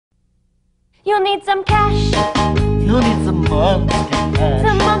You'll need some cash. You'll need some monster cash.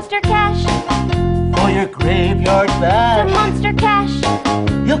 Some monster cash. For your graveyard bash. Some monster cash.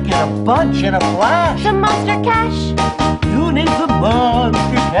 You'll get a bunch in a flash. Some monster cash. You need some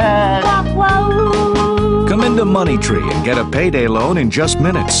monster cash. Whoa. Come into Money Tree and get a payday loan in just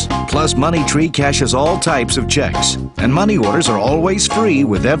minutes. Plus, Money Tree cashes all types of checks. And money orders are always free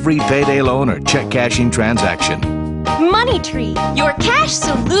with every payday loan or check cashing transaction. Money Tree, your cash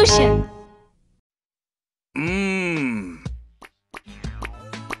solution.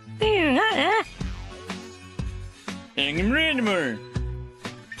 Incredible!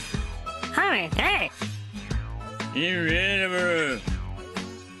 Holiday. Incredible!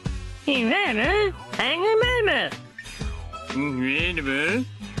 Incredible. Incredible!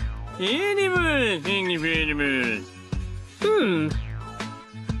 Incredible! Incredible!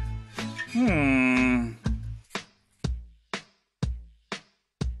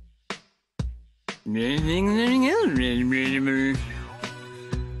 Anything else incredible?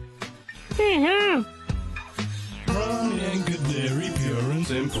 Ronnie and good dairy, pure and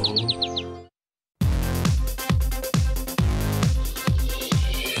simple.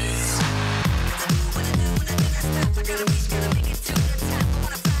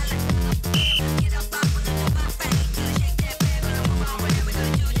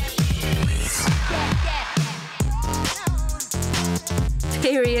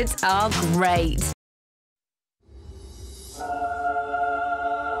 Periods are great.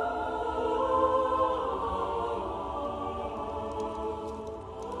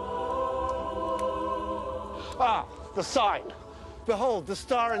 Ah, the sign. Behold, the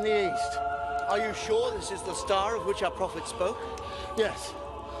star in the east. Are you sure this is the star of which our prophet spoke? Yes.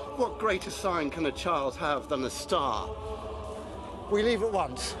 What greater sign can a child have than a star? We leave at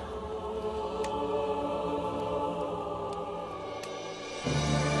once.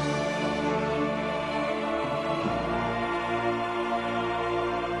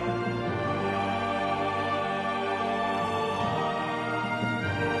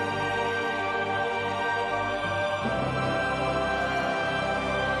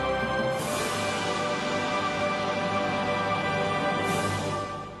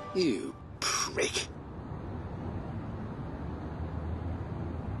 You prick.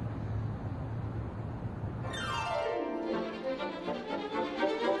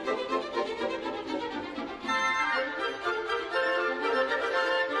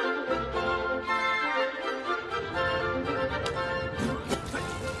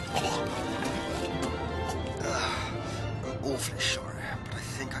 I'm awfully sorry, but I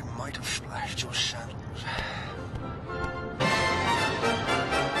think I might have splashed your sandals.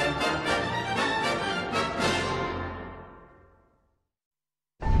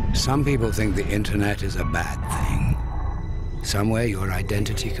 Some people think the internet is a bad thing. Somewhere your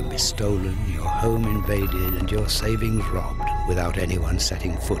identity can be stolen, your home invaded, and your savings robbed without anyone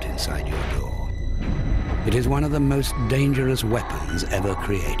setting foot inside your door. It is one of the most dangerous weapons ever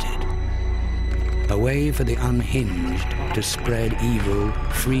created. A way for the unhinged to spread evil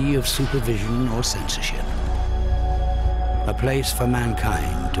free of supervision or censorship. A place for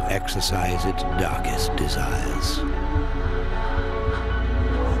mankind to exercise its darkest desires.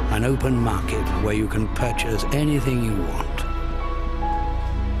 An open market where you can purchase anything you want.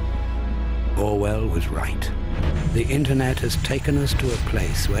 Orwell was right. The internet has taken us to a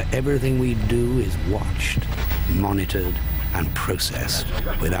place where everything we do is watched, monitored, and processed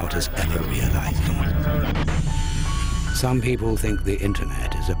without us ever realizing. Some people think the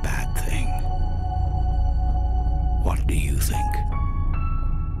internet is a bad thing. What do you think?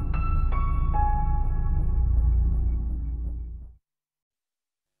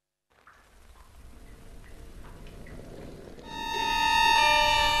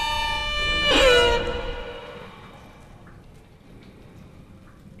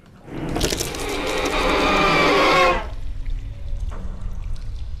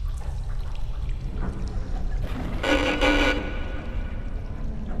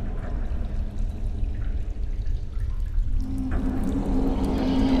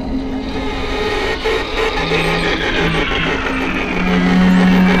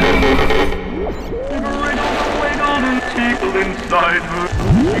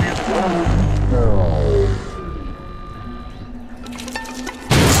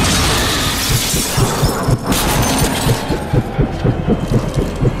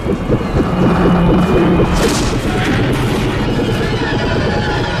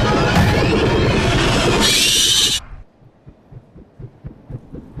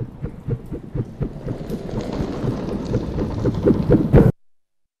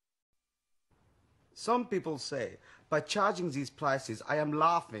 Some people say By charging these prices, I am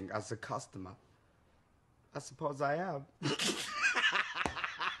laughing as a customer. I suppose I am.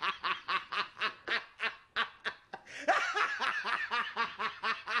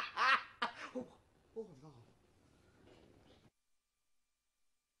 Oh, no.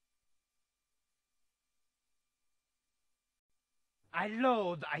 I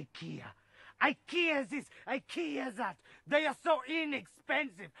loathe IKEA. IKEA this, IKEA that. They are so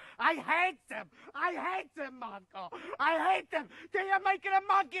inexpensive. I hate them. I hate them, Marco. I hate them. They are making a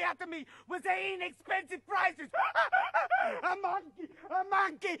monkey out of me with their inexpensive prices. A monkey, a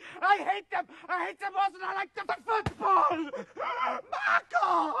monkey. I hate them. I hate them more than I like the football.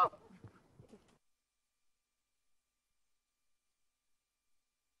 Marco!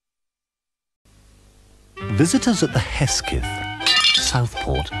 Visitors at the Hesketh,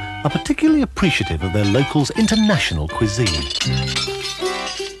 Southport, are particularly appreciative of their locals' international cuisine,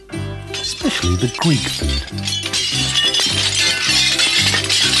 especially the Greek food.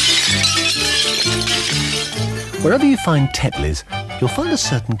 Wherever you find Tetleys, you'll find a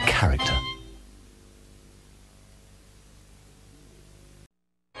certain character.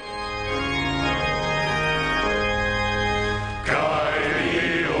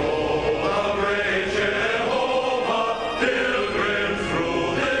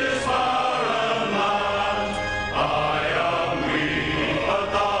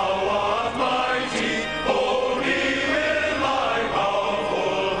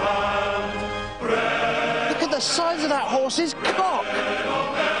 The size of that horse's cock!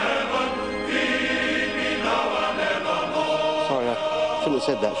 Sorry, I shouldn't have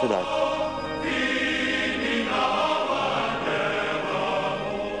said that, should I?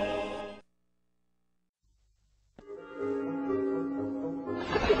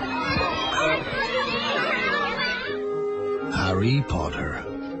 Harry Potter.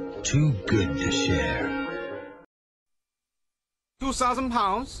 Too good to share.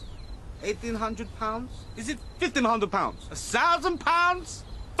 £2,000? £1,800? Is it £1,500? £1,000?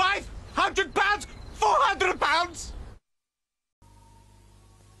 £500? £400?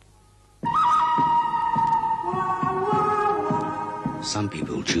 Some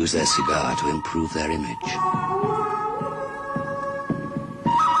people choose their cigar to improve their image.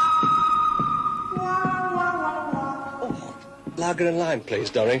 Lager and lime, please,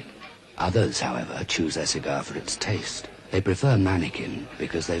 darling. Others, however, choose their cigar for its taste. They prefer Mannequin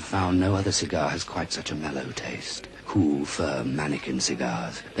because they've found no other cigar has quite such a mellow taste. Cool, firm Mannequin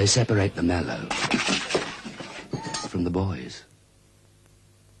cigars. They separate the mellow from the boys.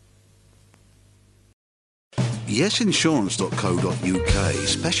 Yesinsurance.co.uk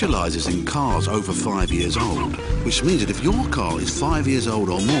specialises in cars over 5 years old, which means that if your car is 5 years old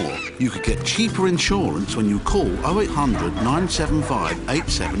or more, you could get cheaper insurance when you call 0800 975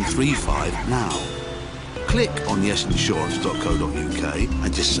 8735 now. Click on yesinsurance.co.uk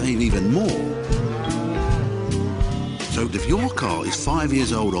and just save even more. So if your car is 5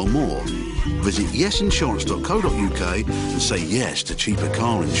 years old or more, visit yesinsurance.co.uk and say yes to cheaper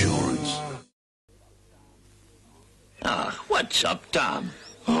car insurance. Ah, what's up, Tom?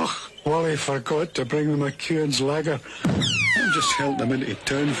 Oh, Wally forgot to bring them a Kearns lager. I just helped them into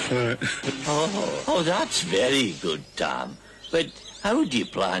town for it. Oh, that's very good, Tom. But how do you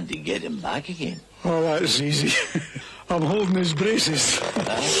plan to get him back again? Oh, that's easy. I'm holding his braces.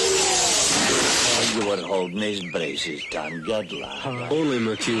 Oh, you were holding his braces, Tom. Good lad. Only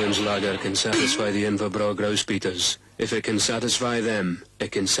McEwen's lager can satisfy the Inverbrugge Grousbeaters. If it can satisfy them,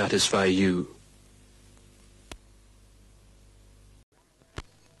 it can satisfy you.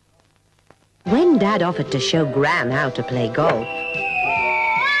 When Dad offered to show Gran how to play golf,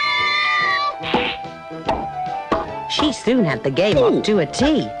 she soon had the game up to a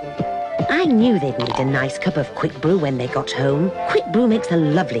T. I knew they'd need a nice cup of Quick Brew when they got home. Quick Brew makes a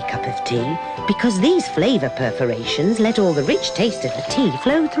lovely cup of tea because these flavour perforations let all the rich taste of the tea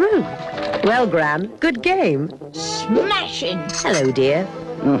flow through. Well, Gran, good game. Smashing! Hello, dear.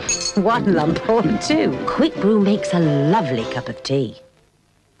 One lump or two. Quick Brew makes a lovely cup of tea.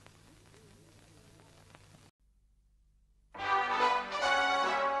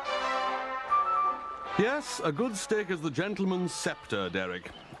 Yes, a good stake is the gentleman's sceptre, Derek.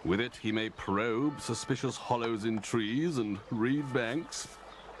 With it, he may probe suspicious hollows in trees and reed banks.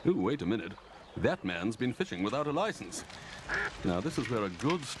 Ooh, wait a minute. That man's been fishing without a license. Now, this is where a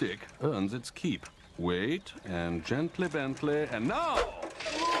good stick earns its keep. Wait, and gently, Bentley, and now!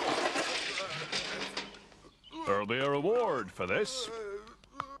 There'll be a reward for this.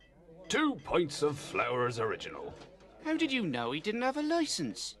 2 pints of Flowers Original. How did you know he didn't have a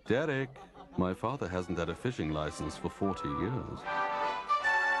license? Derek, my father hasn't had a fishing license for 40 years.